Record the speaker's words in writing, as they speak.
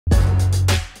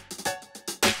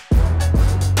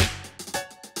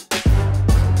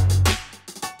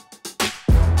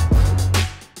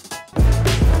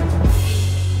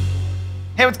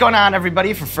Hey, what's going on,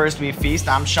 everybody? For First We Feast,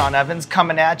 I'm Sean Evans,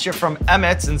 coming at you from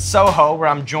Emmett's in Soho, where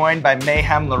I'm joined by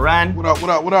Meyhem Lauren. What up, what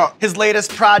up, what up? His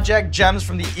latest project, Gems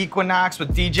from the Equinox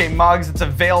with DJ Muggs, it's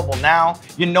available now.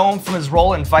 You know him from his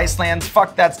role in Viceland's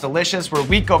Fuck That's Delicious, where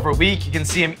week over week you can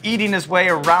see him eating his way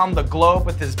around the globe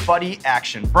with his buddy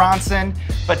Action Bronson.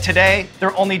 But today, there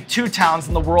are only two towns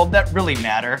in the world that really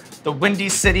matter, the Windy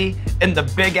City and the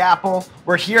Big Apple.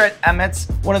 We're here at Emmett's,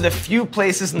 one of the few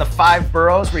places in the 5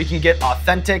 boroughs where you can get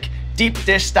authentic, deep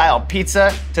dish style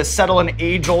pizza to settle an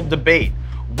age-old debate.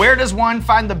 Where does one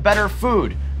find the better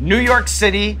food? New York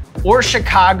City or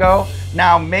Chicago?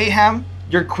 Now, Meyhem,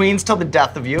 you're Queens till the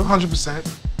death of you.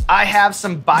 100%. I have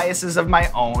some biases of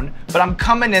my own, but I'm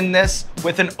coming in this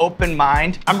with an open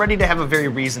mind. I'm ready to have a very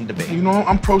reasoned debate. You know,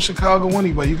 I'm pro Chicago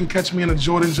anyway. You can catch me in a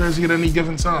Jordan jersey at any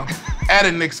given time. At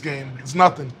a Knicks game, it's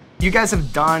nothing. You guys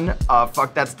have done a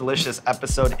Fuck That's Delicious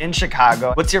episode in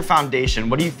Chicago. What's your foundation?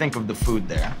 What do you think of the food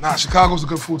there? Nah, Chicago's a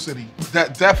good food city.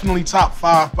 Definitely top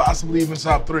 5, possibly even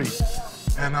top 3.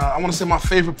 And I want to say my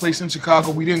favorite place in Chicago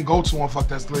we didn't go to on Fuck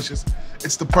That's Delicious.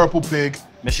 It's the Purple Pig.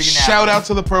 Michigan Shout out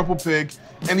to the Purple Pig.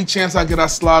 Any chance I get, I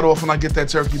slide off and I get that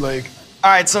turkey leg. All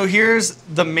right, so here's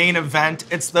the main event.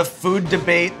 It's the food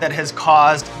debate that has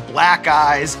caused black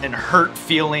eyes and hurt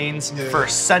feelings for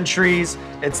centuries.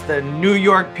 It's the New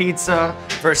York pizza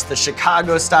versus the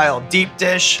Chicago-style deep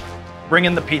dish. Bring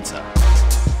in the pizza.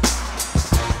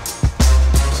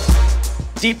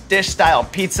 Deep dish style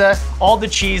pizza, all the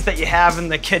cheese that you have in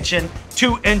the kitchen,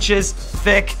 2 inches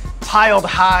thick, piled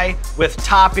high with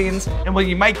toppings, and well,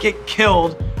 you might get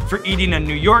killed for eating a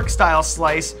New York style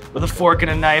slice with a fork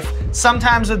and a knife.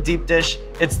 Sometimes with deep dish,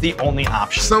 it's the only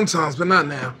option. Sometimes, but not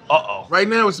now. Uh-oh. Right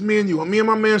now, it's me and you. Me and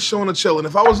my man Sean are chilling.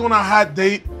 If I was on a hot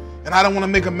date and I don't want to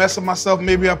make a mess of myself,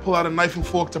 maybe I pull out a knife and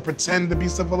fork to pretend to be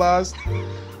civilized.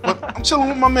 But I'm chilling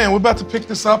with my man. We're about to pick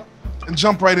this up and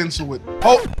jump right into it.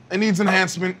 Oh, it needs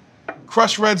enhancement.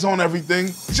 Crushed reds on everything.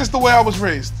 It's just the way I was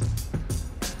raised.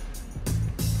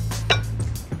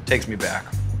 Takes me back.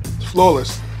 It's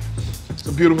flawless. It's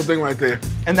a beautiful thing right there.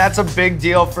 And that's a big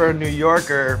deal for a New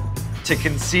Yorker to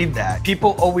concede that.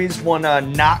 People always want to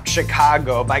knock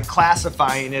Chicago by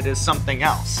classifying it as something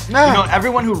else. Nah. You know,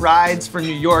 everyone who rides for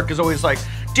New York is always like,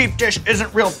 deep dish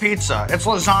isn't real pizza, it's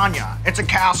lasagna, it's a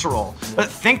casserole. But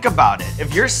think about it,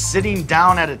 if you're sitting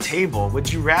down at a table,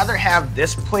 would you rather have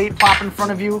this plate plop in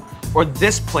front of you or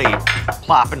this plate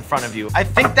plop in front of you? I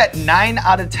think that 9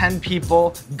 out of 10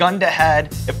 people, gun to head,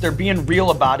 if they're being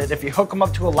real about it, if you hook them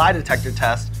up to a lie detector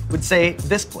test, would say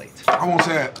this plate. I won't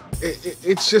say that.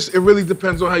 It really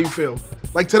depends on how you feel.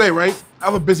 Like today, right? I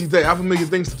have a busy day, I have a million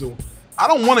things to do. I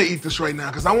don't want to eat this right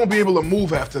now because I won't be able to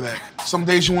move after that. Some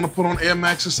days you want to put on Air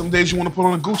Maxes, some days you want to put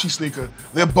on a Gucci sneaker.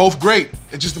 They're both great.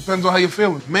 It just depends on how you're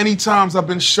feeling. Many times I've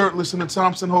been shirtless in the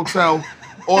Thompson Hotel,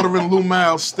 ordering Lou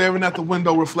Mal's, staring at the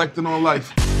window, reflecting on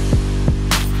life.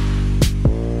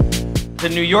 The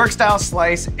New York style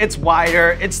slice, it's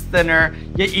wider, it's thinner,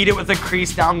 you eat it with a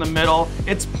crease down the middle,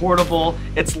 it's portable,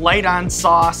 it's light on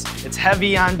sauce, it's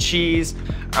heavy on cheese.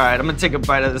 All right, I'm gonna take a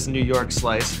bite of this New York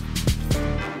slice.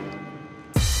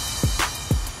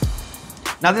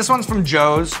 Now this one's from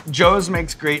Joe's. Joe's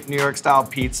makes great New York style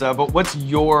pizza, but what's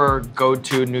your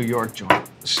go-to New York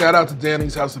joint? Shout out to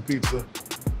Danny's House of Pizza.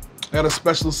 They had a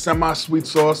special semi-sweet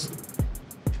sauce.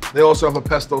 They also have a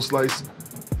pesto slice.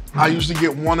 I usually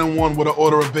get 1 and 1 with an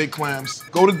order of baked clams.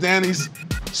 Go to Danny's,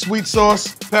 sweet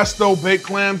sauce, pesto, baked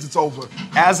clams, it's over.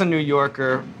 As a New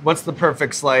Yorker, what's the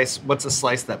perfect slice? What's a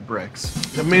slice that bricks?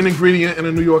 The main ingredient in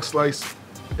a New York slice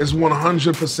is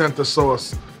 100% the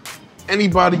sauce.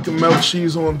 Anybody can melt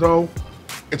cheese on dough.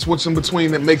 It's what's in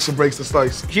between that makes or breaks the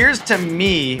slice. Here's to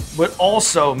me, what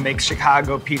also makes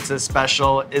Chicago pizza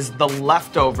special is the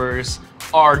leftovers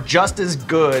are just as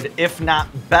good, if not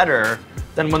better,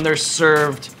 than when they're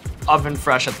served oven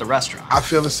fresh at the restaurant. I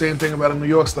feel the same thing about a New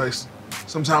York slice.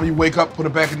 Sometimes you wake up, put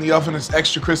it back in the oven, it's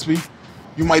extra crispy.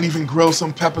 You might even grill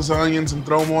some peppers, onions, and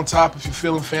throw them on top if you're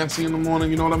feeling fancy in the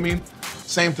morning, you know what I mean?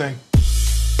 Same thing.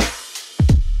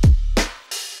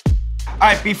 All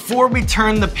right, before we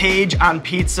turn the page on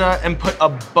pizza and put a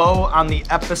bow on the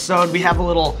episode, we have a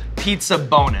little pizza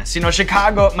bonus. You know,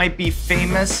 Chicago might be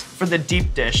famous for the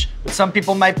deep dish, but some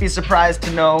people might be surprised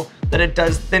to know that it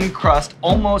does thin crust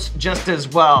almost just as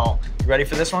well. You ready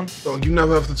for this one? So you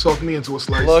never have to talk me into a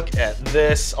slice. Look at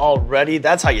this already.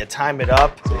 That's how you time it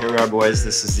up. So here we are, boys.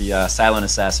 This is the Silent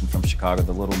Assassin from Chicago,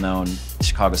 the little-known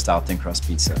Chicago-style thin crust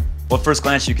pizza. Well, at first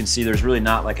glance, you can see there's really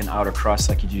not like an outer crust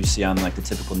like you do see on like the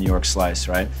typical New York slice,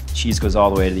 right? Cheese goes all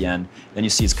the way to the end. Then you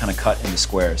see it's kind of cut into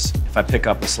squares. If I pick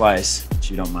up a slice, which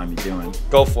you don't mind me doing,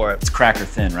 Go for it. it's cracker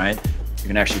thin, right? You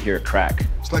can actually hear it crack.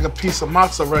 It's like a piece of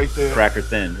matzah right there. Cracker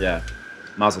thin, yeah.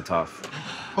 Mazel tov.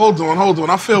 Hold on.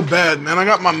 I feel bad, man. I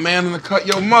got my man in the cut.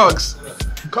 Yo, Muggs,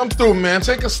 come through, man.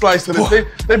 Take a slice of this.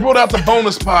 They brought out the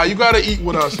bonus pie. You gotta eat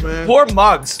with us, man. Poor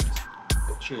Muggs.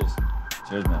 Cheers.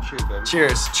 Cheers, man. Cheers, baby.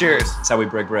 Cheers. That's how we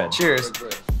break bread. Cheers.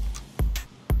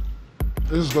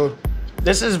 This is good.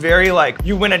 This is very like,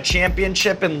 you win a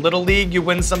championship in Little League, you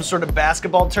win some sort of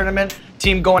basketball tournament,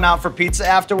 team going out for pizza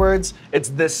afterwards. It's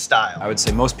this style. I would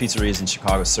say most pizzerias in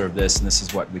Chicago serve this, and this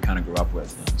is what we kind of grew up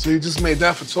with. So you just made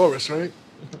that for tourists, right?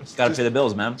 Gotta pay the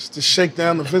bills, man. Just to shake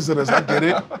down the visitors. I get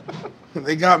it.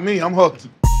 They got me. I'm hooked.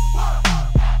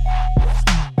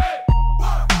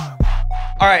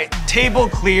 All right, table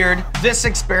cleared. This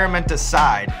experiment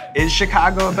aside, is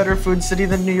Chicago a better food city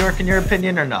than New York in your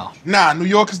opinion or no? Nah, New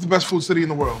York is the best food city in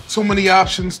the world. Too many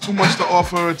options, too much to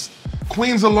offer.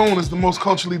 Queens alone is the most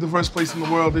culturally diverse place in the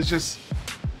world. There's just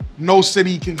no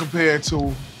city can compare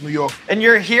to New York. And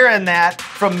you're hearing that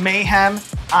from Meyhem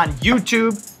on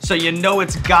YouTube, so you know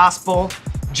it's gospel.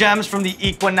 Gems from the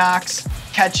Equinox,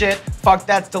 catch it. Fuck,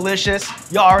 that's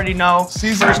delicious. You already know.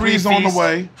 Season First 3's we on the feast.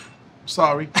 way.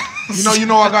 Sorry. You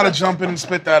know I gotta jump in and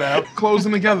spit that out.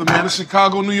 Closing together, man. The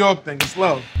Chicago, New York thing. It's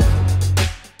love.